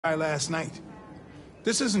last night.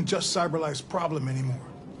 This isn't just CyberLife's problem anymore.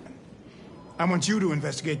 I want you to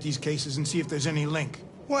investigate these cases and see if there's any link.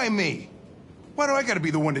 Why me? Why do I gotta be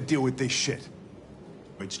the one to deal with this shit?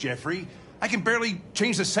 It's Jeffrey. I can barely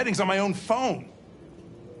change the settings on my own phone.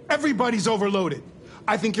 Everybody's overloaded.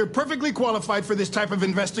 I think you're perfectly qualified for this type of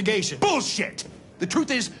investigation. Bullshit! The truth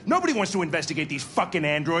is, nobody wants to investigate these fucking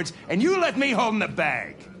androids, and you left me holding the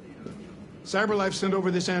bag. CyberLife sent over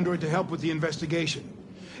this android to help with the investigation.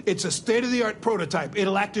 It's a state-of-the-art prototype.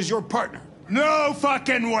 It'll act as your partner. No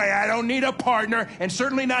fucking way! I don't need a partner, and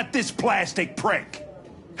certainly not this plastic prick.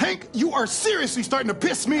 Hank, you are seriously starting to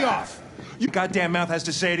piss me off. Your goddamn mouth has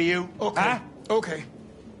to say to you? Okay, huh? Okay.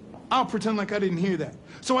 I'll pretend like I didn't hear that,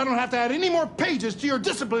 so I don't have to add any more pages to your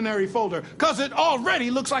disciplinary folder, because it already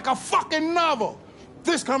looks like a fucking novel.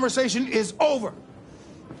 This conversation is over.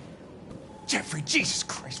 Jeffrey, Jesus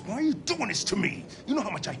Christ, why are you doing this to me? You know how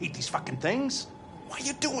much I hate these fucking things? Why are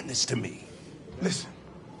you doing this to me? Listen,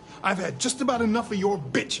 I've had just about enough of your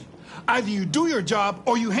bitching. Either you do your job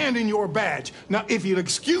or you hand in your badge. Now, if you'll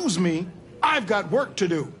excuse me, I've got work to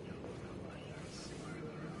do.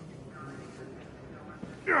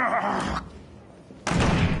 Really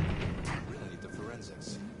need the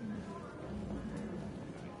forensics.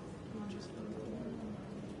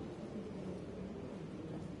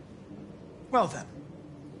 Well then,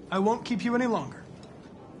 I won't keep you any longer.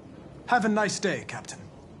 Have a nice day, Captain.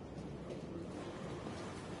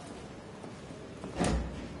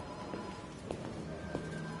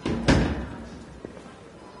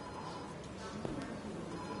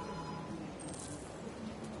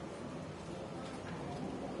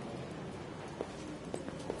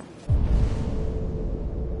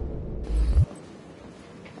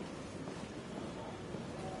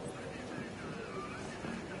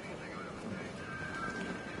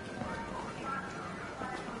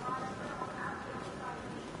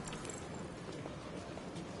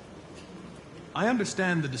 I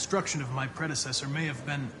understand the destruction of my predecessor may have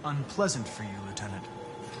been unpleasant for you, Lieutenant.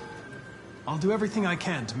 I'll do everything I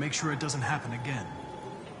can to make sure it doesn't happen again.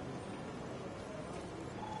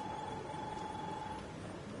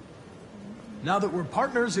 Now that we're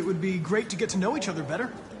partners, it would be great to get to know each other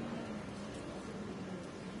better.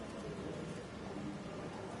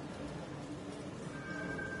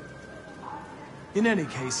 In any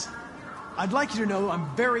case, I'd like you to know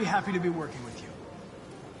I'm very happy to be working with you.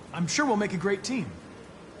 I'm sure we'll make a great team.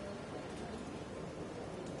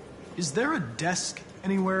 Is there a desk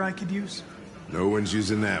anywhere I could use? No one's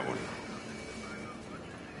using that one.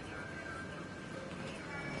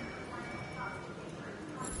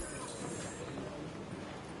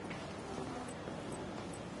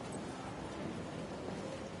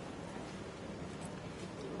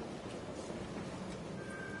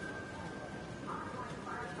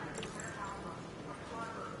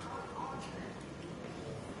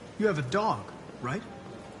 You have a dog, right?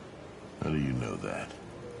 How do you know that?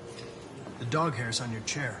 The dog hair's on your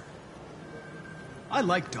chair. I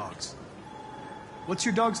like dogs. What's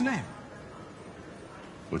your dog's name?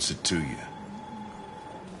 What's it to you?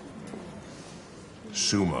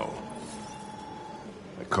 Sumo.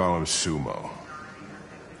 I call him Sumo.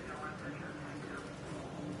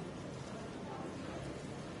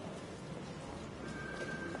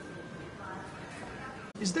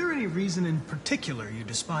 Is there any reason in particular you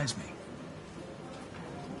despise me?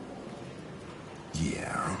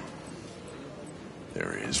 Yeah.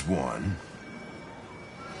 There is one.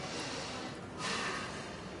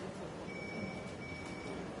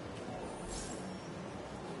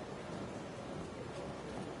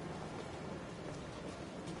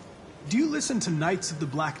 Do you listen to Knights of the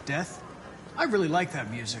Black Death? I really like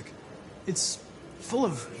that music. It's full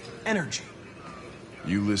of energy.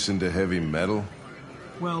 You listen to heavy metal?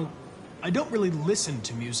 Well, I don't really listen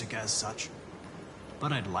to music as such,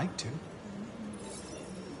 but I'd like to.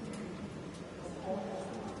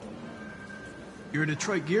 You're a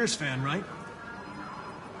Detroit Gears fan, right?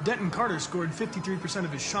 Denton Carter scored 53%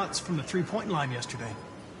 of his shots from the three-point line yesterday.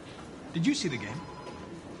 Did you see the game?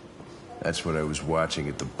 That's what I was watching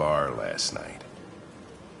at the bar last night.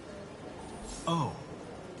 Oh.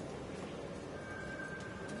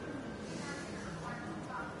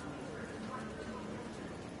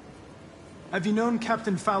 Have you known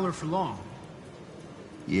Captain Fowler for long?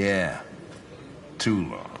 Yeah. Too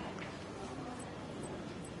long.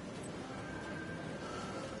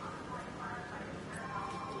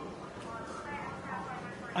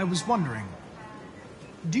 I was wondering,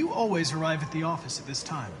 do you always arrive at the office at this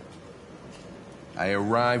time? I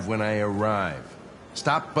arrive when I arrive.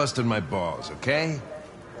 Stop busting my balls, okay?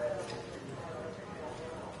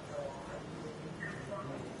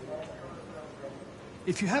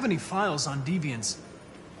 If you have any files on deviants,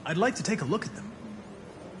 I'd like to take a look at them.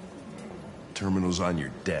 Terminal's on your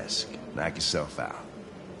desk. Knock yourself out.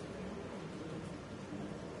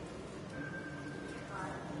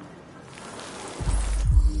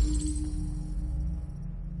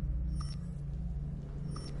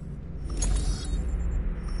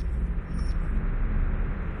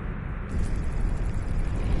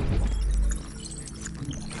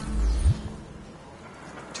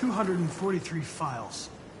 $243 files.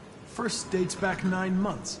 First dates back 9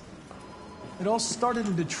 months. It all started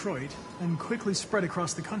in Detroit and quickly spread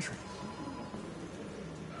across the country.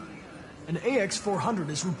 An AX-400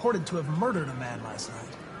 is reported to have murdered a man last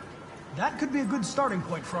night. That could be a good starting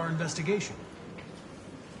point for our investigation.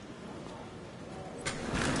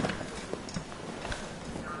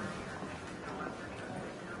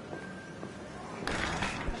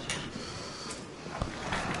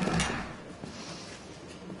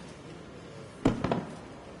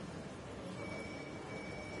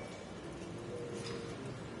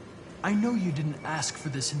 I know you didn't ask for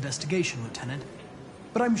this investigation, Lieutenant,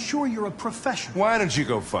 but I'm sure you're a professional. Why don't you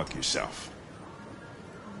go fuck yourself?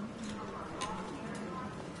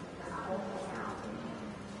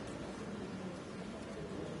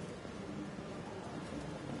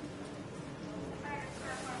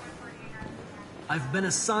 I've been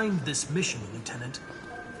assigned this mission, Lieutenant.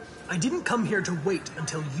 I didn't come here to wait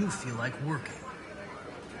until you feel like working.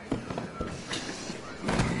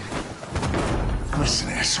 Listen,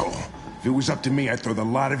 asshole. If it was up to me, I'd throw the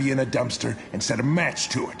lot of you in a dumpster and set a match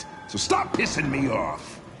to it. So stop pissing me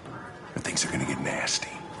off. Or things are gonna get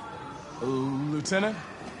nasty. Lieutenant?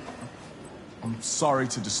 I'm sorry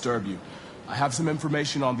to disturb you. I have some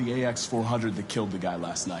information on the AX-400 that killed the guy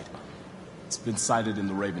last night. It's been sighted in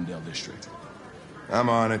the Ravendale district. I'm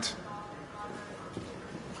on it.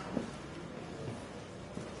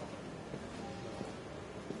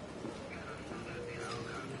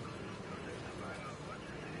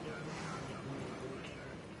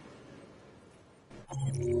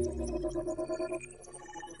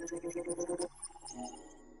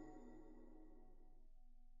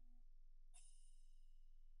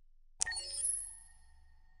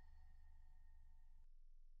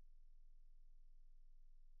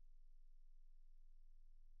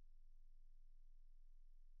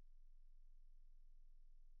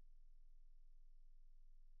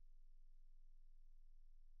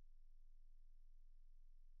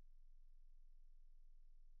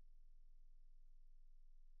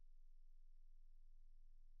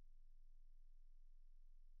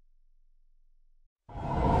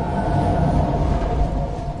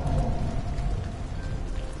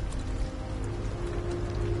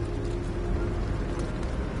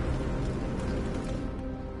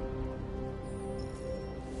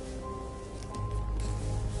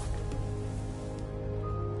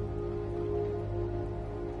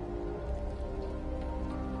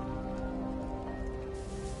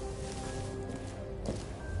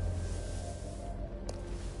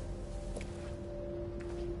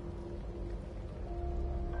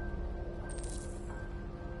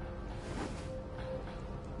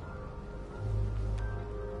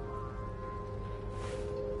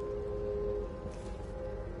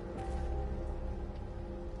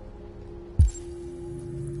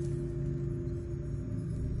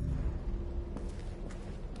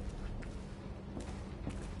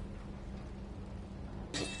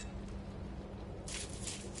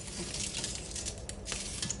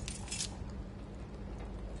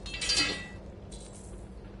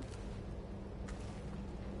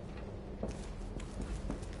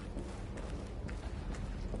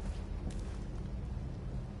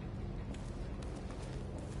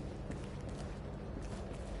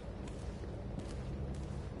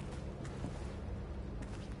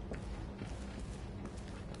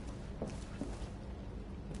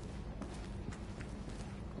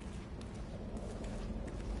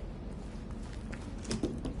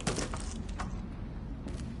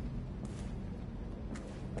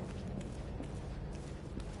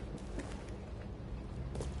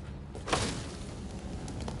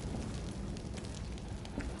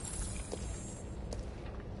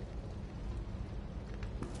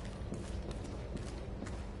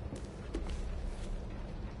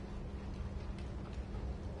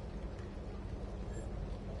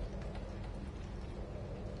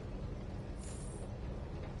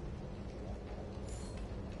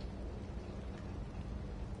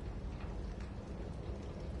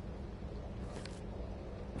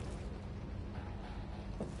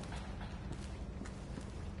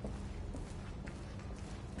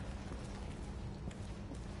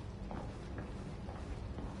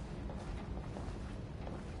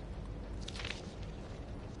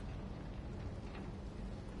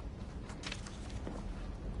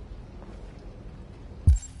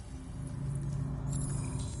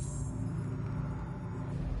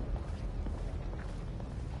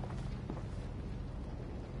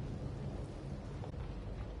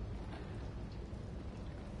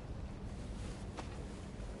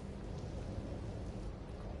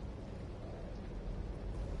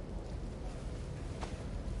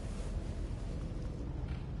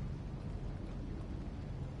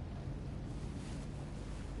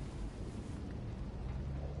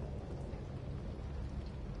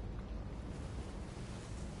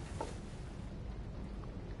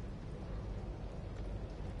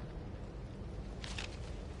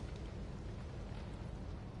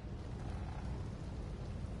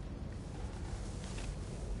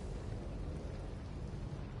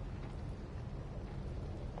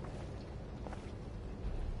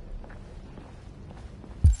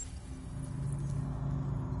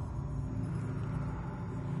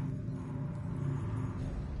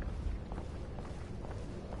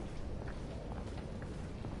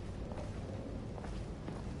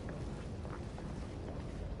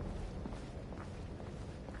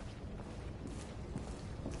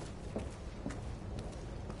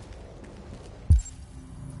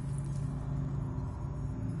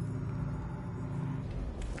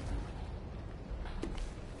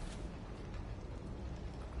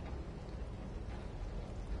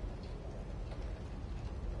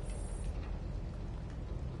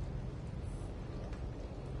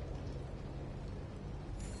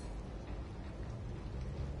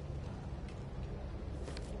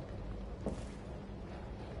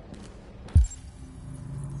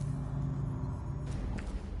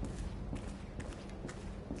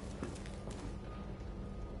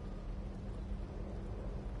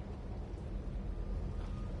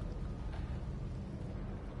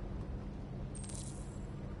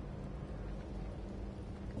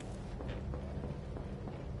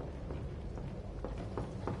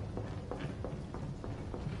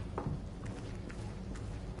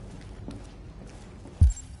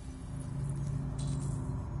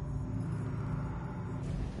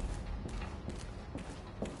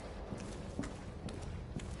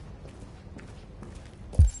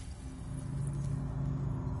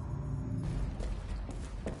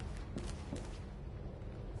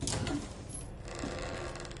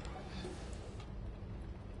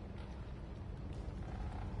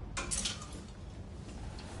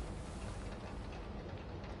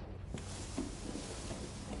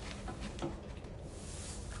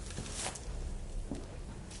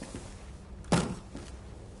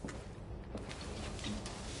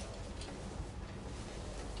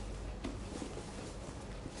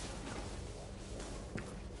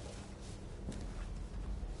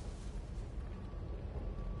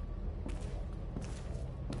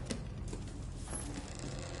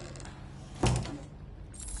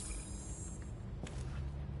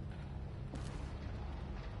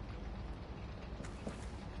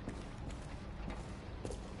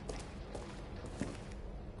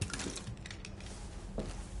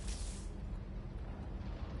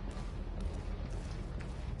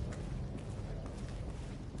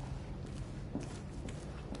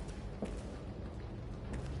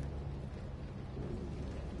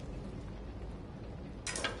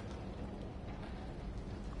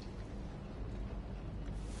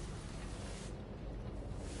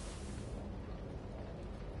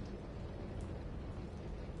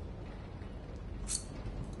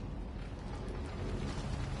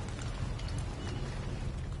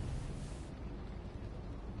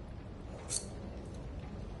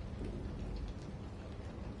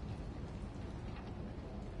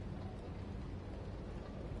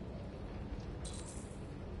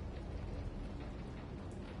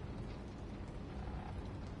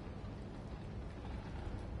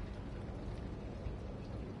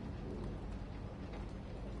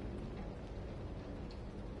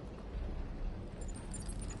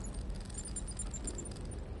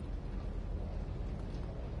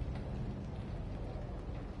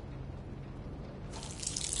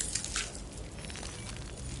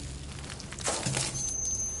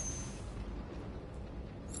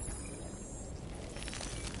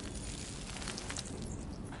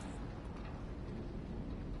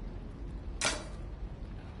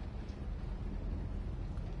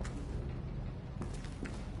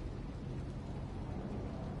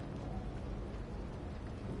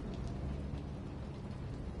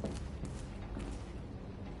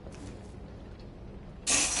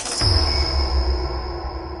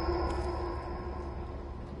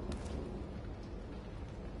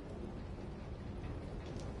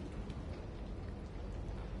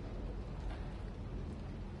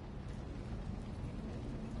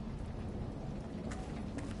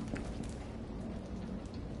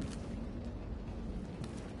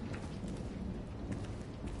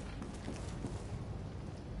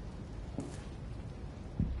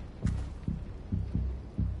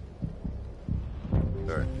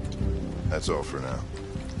 That's all for now.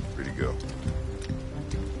 Free to go.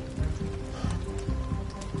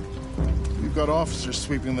 We've got officers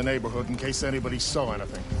sweeping the neighborhood in case anybody saw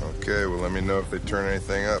anything. Okay, well, let me know if they turn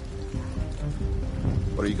anything up.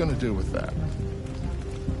 What are you gonna do with that?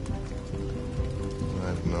 I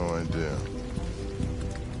have no idea.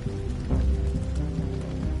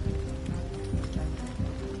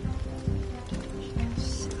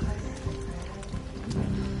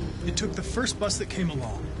 It took the first bus that came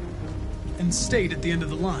along and stayed at the end of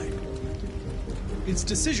the line. Its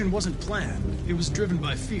decision wasn't planned. It was driven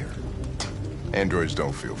by fear. Androids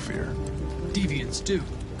don't feel fear. Deviants do.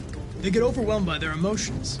 They get overwhelmed by their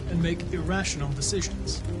emotions and make irrational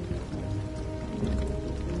decisions.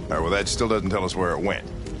 All right, well, that still doesn't tell us where it went.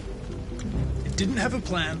 It didn't have a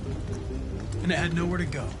plan, and it had nowhere to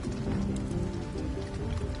go.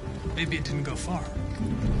 Maybe it didn't go far.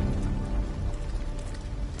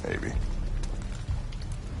 Maybe.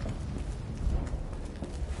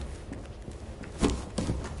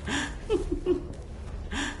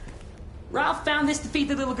 Ralph found this to feed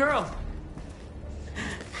the little girl.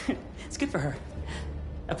 It's good for her.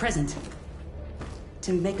 A present.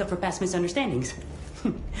 To make up for past misunderstandings.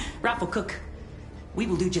 Ralph will cook. We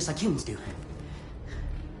will do just like humans do.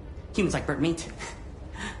 Humans like burnt meat.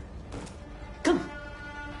 Come.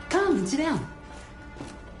 Come and sit down.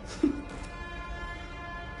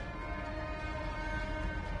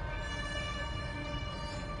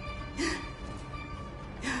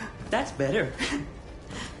 That's better.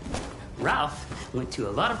 Ralph went to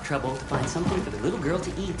a lot of trouble to find something for the little girl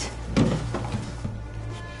to eat.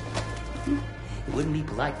 It wouldn't be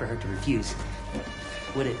polite for her to refuse,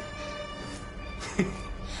 would it?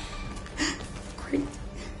 Great.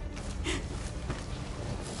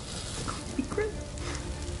 Be great.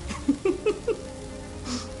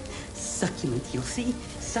 Succulent, you'll see.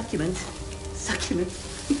 Succulent. Succulent.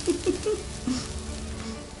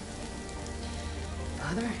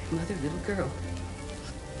 Father, mother, little girl.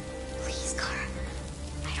 Please, Carl.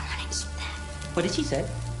 I don't want to eat that. What did she say?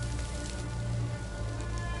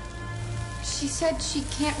 She said she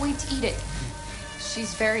can't wait to eat it.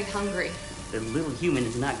 She's very hungry. The little human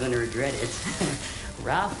is not going to regret it.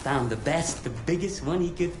 Ralph found the best, the biggest one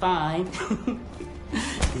he could find.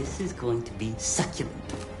 This is going to be succulent.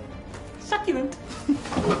 Succulent.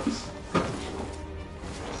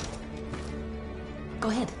 Go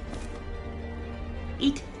ahead.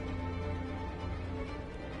 Eat.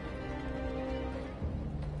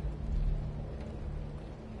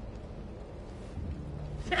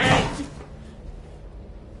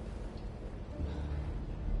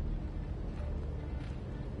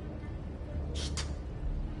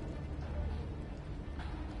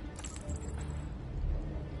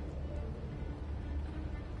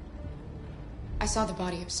 I saw the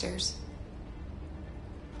body upstairs.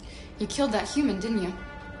 You killed that human, didn't you?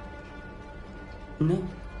 No.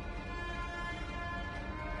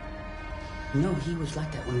 No, he was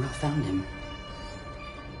like that when Ralph found him.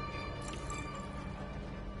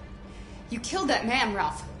 You killed that man,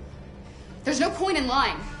 Ralph. There's no point in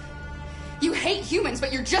lying. You hate humans,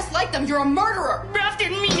 but you're just like them. You're a murderer. Ralph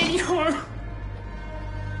didn't mean any harm.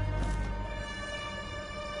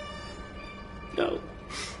 No.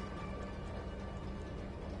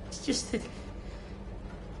 It's just that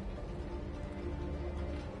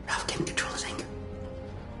Ralph can't control his anger.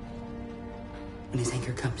 When his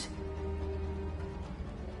anger comes,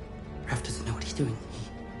 Ralph doesn't know what he's doing.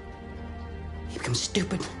 He becomes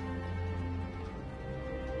stupid.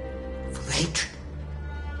 Full of hatred.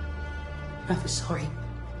 Ralph is sorry.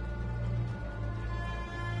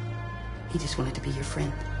 He just wanted to be your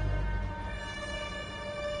friend.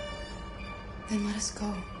 Then let us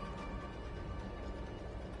go.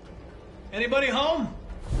 Anybody home?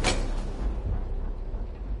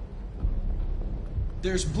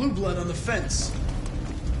 There's blue blood on the fence.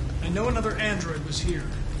 I know another android was here.